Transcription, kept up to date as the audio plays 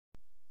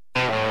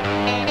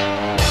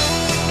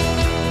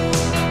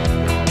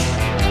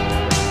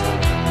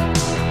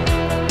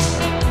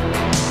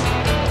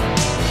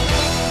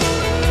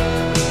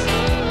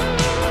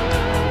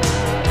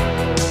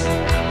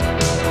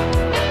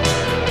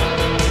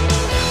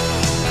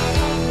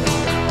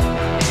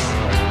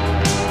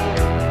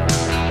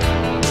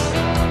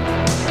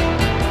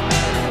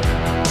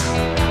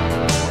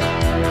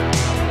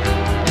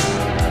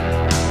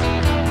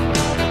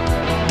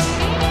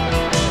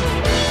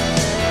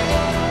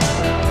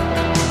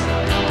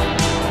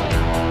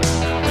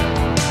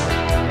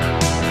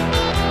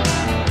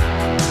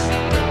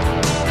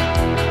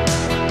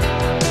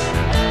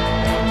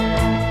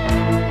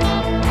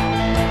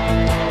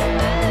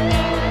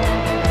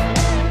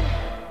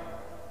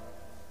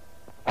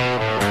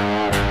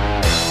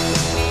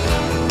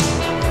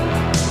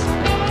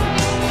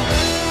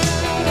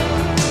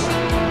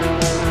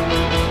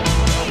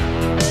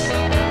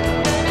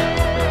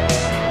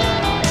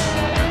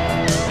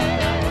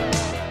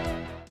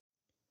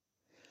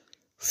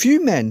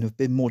Few men have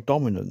been more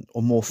dominant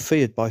or more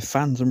feared by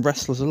fans and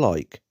wrestlers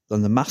alike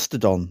than the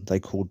mastodon they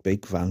called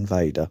Big Van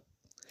Vader.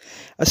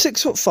 At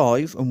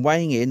 6'5" and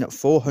weighing in at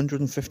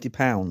 450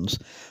 pounds,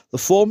 the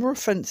former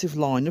offensive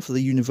liner for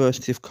the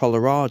University of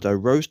Colorado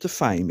rose to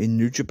fame in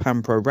New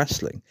Japan Pro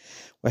Wrestling,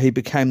 where he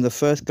became the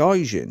first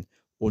Gaijin,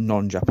 or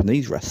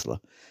non-Japanese wrestler,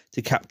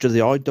 to capture the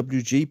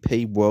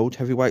IWGP World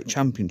Heavyweight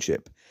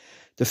Championship,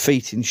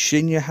 defeating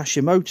Shinya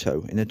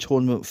Hashimoto in a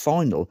tournament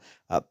final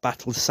at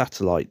Battle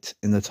Satellite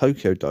in the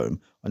Tokyo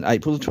Dome on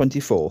April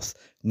 24th,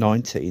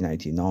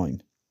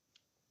 1989.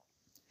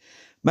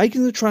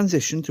 Making the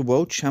transition to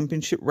World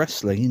Championship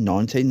Wrestling in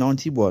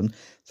 1991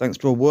 thanks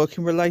to a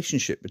working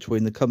relationship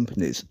between the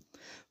companies,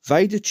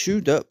 Vader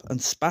chewed up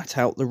and spat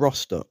out the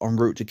roster en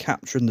route to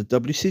capturing the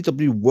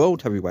WCW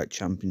World Heavyweight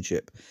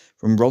Championship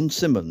from Ron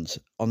Simmons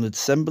on the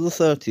December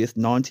 30th,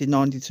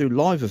 1992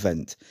 live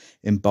event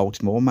in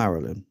Baltimore,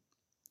 Maryland.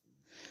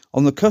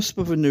 On the cusp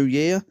of a new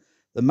year,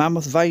 the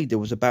Mammoth Vader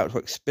was about to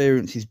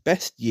experience his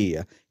best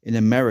year in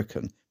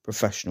American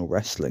professional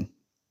wrestling.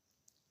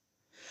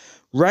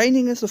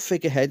 Reigning as the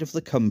figurehead of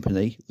the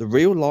company, the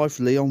real-life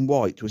Leon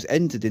White was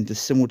entered into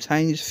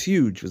simultaneous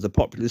feuds with the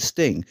popular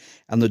Sting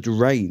and the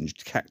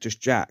deranged Cactus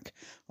Jack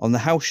on the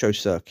house show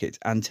circuit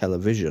and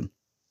television.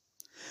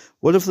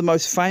 One of the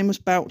most famous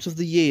bouts of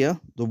the year,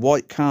 the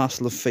White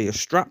Castle of Fear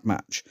strap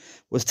match,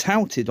 was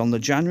touted on the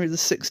January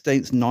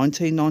 16th,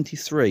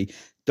 1993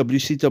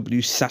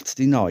 WCW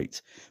Saturday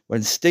Night,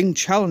 when Sting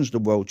challenged the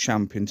world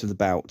champion to the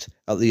bout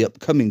at the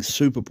upcoming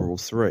Super Brawl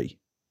 3.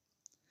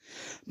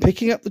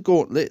 Picking up the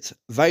gauntlet,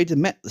 Vader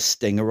met the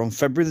Stinger on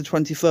February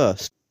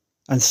 21st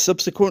and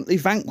subsequently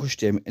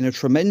vanquished him in a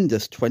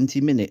tremendous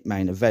 20-minute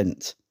main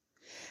event.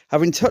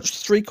 Having touched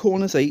 3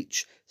 corners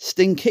each,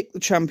 Sting kicked the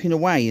champion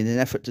away in an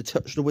effort to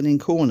touch the winning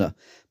corner,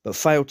 but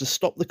failed to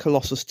stop the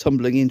Colossus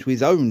tumbling into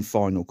his own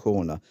final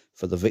corner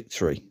for the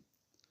victory.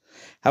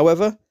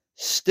 However,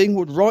 Sting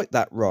would right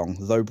that wrong,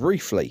 though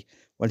briefly,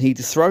 when he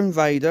dethroned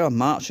Vader on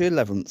March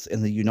 11th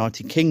in the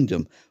United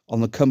Kingdom on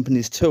the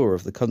company's tour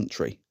of the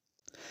country.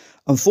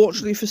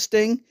 Unfortunately for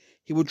Sting,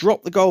 he would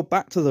drop the gold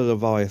back to the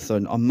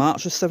Leviathan on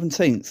March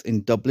 17th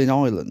in Dublin,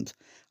 Ireland,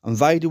 and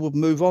Vader would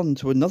move on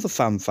to another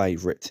fan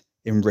favourite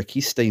in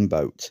Ricky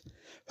Steamboat,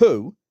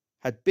 who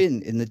had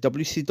been in the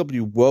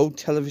WCW World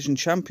Television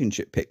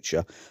Championship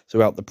picture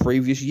throughout the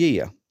previous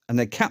year, and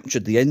had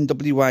captured the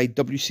NWA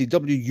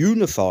WCW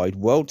Unified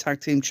World Tag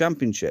Team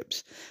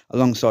Championships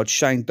alongside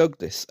Shane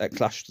Douglas at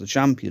Clash of the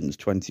Champions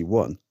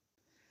 21.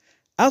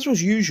 As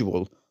was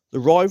usual, the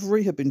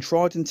rivalry had been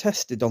tried and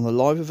tested on the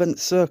live event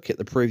circuit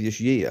the previous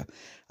year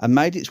and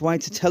made its way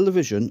to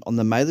television on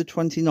the May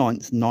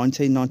 29th,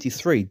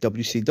 1993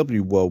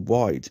 WCW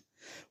Worldwide,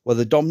 where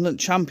the dominant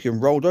champion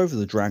rolled over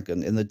the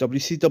Dragon in the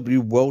WCW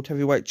World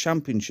Heavyweight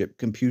Championship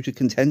Computer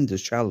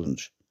Contenders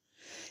Challenge.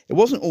 It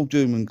wasn't all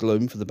doom and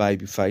gloom for the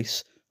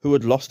babyface, who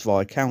had lost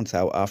via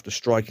countout after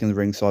striking the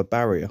ringside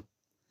barrier.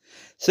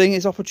 Seeing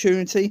his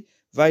opportunity,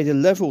 Vader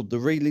levelled the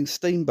reeling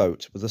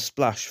Steamboat with a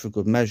splash for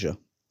good measure.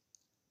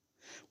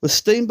 With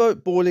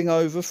Steamboat boiling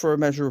over for a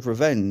measure of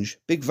revenge,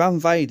 Big Van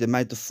Vader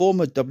made the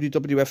former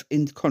WWF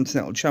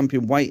Intercontinental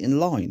Champion wait in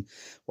line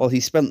while he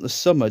spent the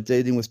summer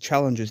dealing with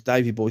challengers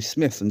Davey Boy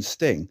Smith and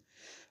Sting,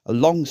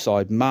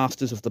 alongside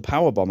Masters of the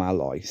Powerbomb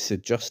ally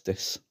Sid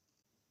Justice.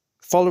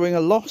 Following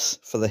a loss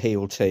for the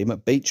heel team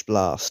at Beach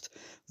Blast,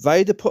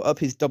 Vader put up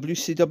his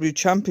WCW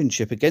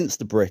Championship against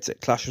the Brit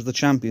at Clash of the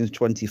Champions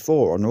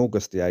 24 on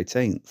August the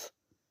 18th.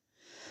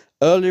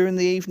 Earlier in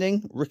the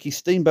evening, Ricky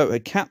Steamboat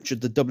had captured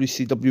the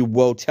WCW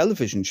World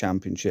Television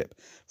Championship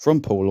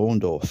from Paul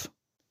Orndorff.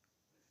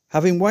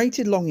 Having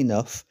waited long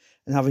enough,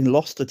 and having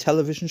lost the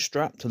television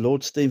strap to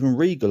Lord Steven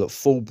Regal at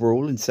Full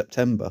Brawl in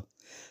September,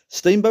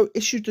 Steamboat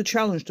issued the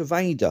challenge to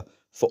Vader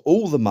for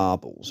all the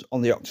marbles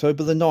on the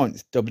October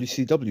 9th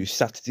WCW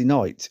Saturday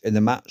Night in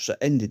a match that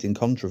ended in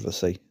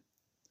controversy.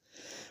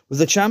 With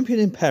the champion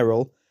in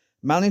peril,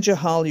 manager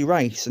Harley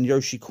Race and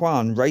Yoshi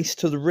Kwan raced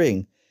to the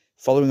ring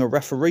following a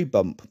referee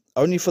bump,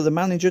 only for the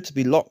manager to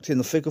be locked in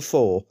the figure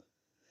 4.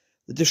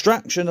 The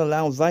distraction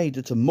allowed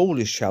Vader to maul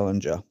his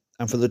challenger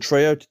and for the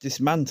trio to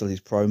dismantle his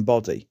prone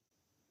body.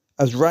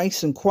 As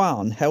Race and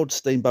Kwan held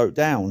Steamboat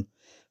down,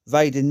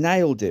 Vader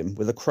nailed him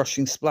with a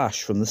crushing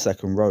splash from the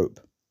second rope.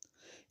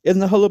 In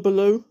the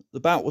hullabaloo, the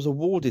bout was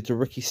awarded to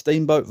Ricky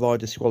Steamboat via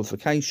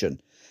disqualification,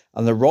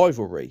 and the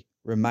rivalry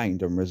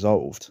remained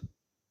unresolved.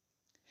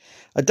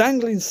 A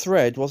dangling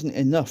thread wasn't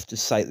enough to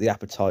sate the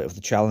appetite of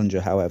the challenger,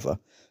 however,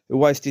 who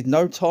wasted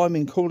no time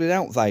in calling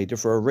out Vader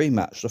for a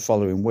rematch the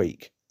following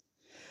week,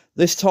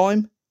 this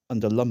time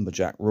under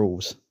Lumberjack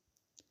rules.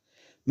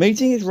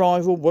 Meeting his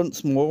rival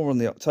once more on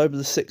the October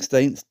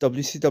 16th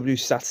WCW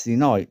Saturday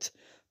Night,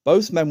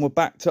 both men were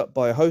backed up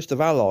by a host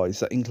of allies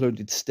that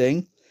included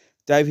Sting,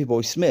 Davey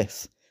Boy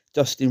Smith,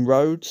 Dustin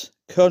Rhodes,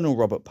 Colonel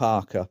Robert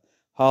Parker,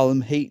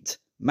 Harlem Heat,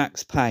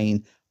 Max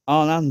Payne,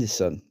 Arn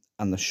Anderson,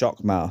 and the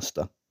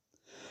Shockmaster.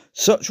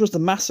 Such was the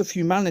mass of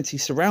humanity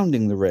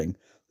surrounding the ring,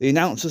 the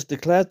announcers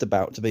declared the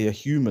bout to be a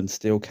human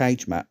steel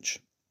cage match.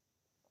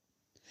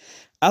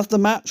 As the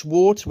match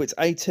wore to its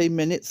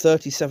 18-minute,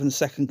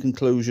 37-second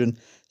conclusion,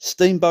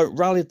 Steamboat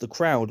rallied the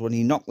crowd when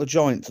he knocked the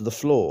Giant to the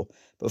floor,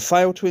 but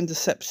failed to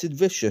intercept Sid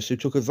Vicious, who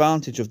took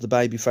advantage of the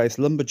babyface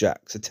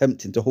Lumberjacks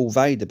attempting to haul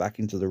Vader back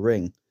into the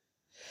ring.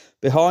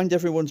 Behind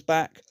everyone's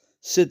back,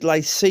 Sid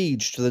laid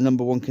siege to the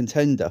number one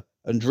contender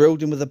and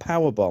drilled him with a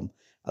powerbomb,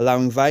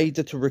 allowing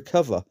Vader to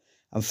recover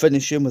and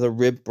finish him with a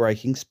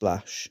rib-breaking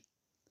splash.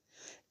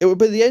 It would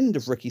be the end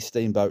of Ricky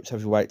Steamboat's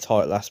heavyweight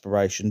title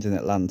aspirations in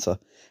Atlanta,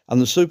 and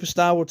the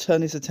superstar would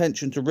turn his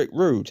attention to Rick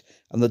Rude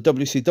and the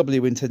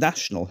WCW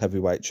International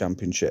Heavyweight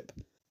Championship.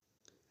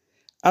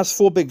 As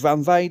for Big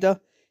Van Vader,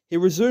 he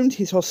resumed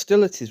his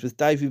hostilities with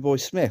Davey Boy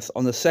Smith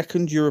on the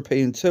second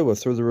European tour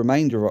through the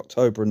remainder of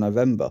October and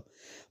November,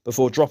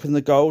 before dropping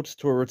the gold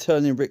to a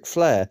returning Ric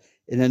Flair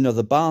in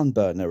another barn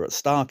burner at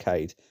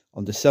Starrcade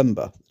on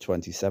December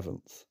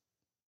 27th.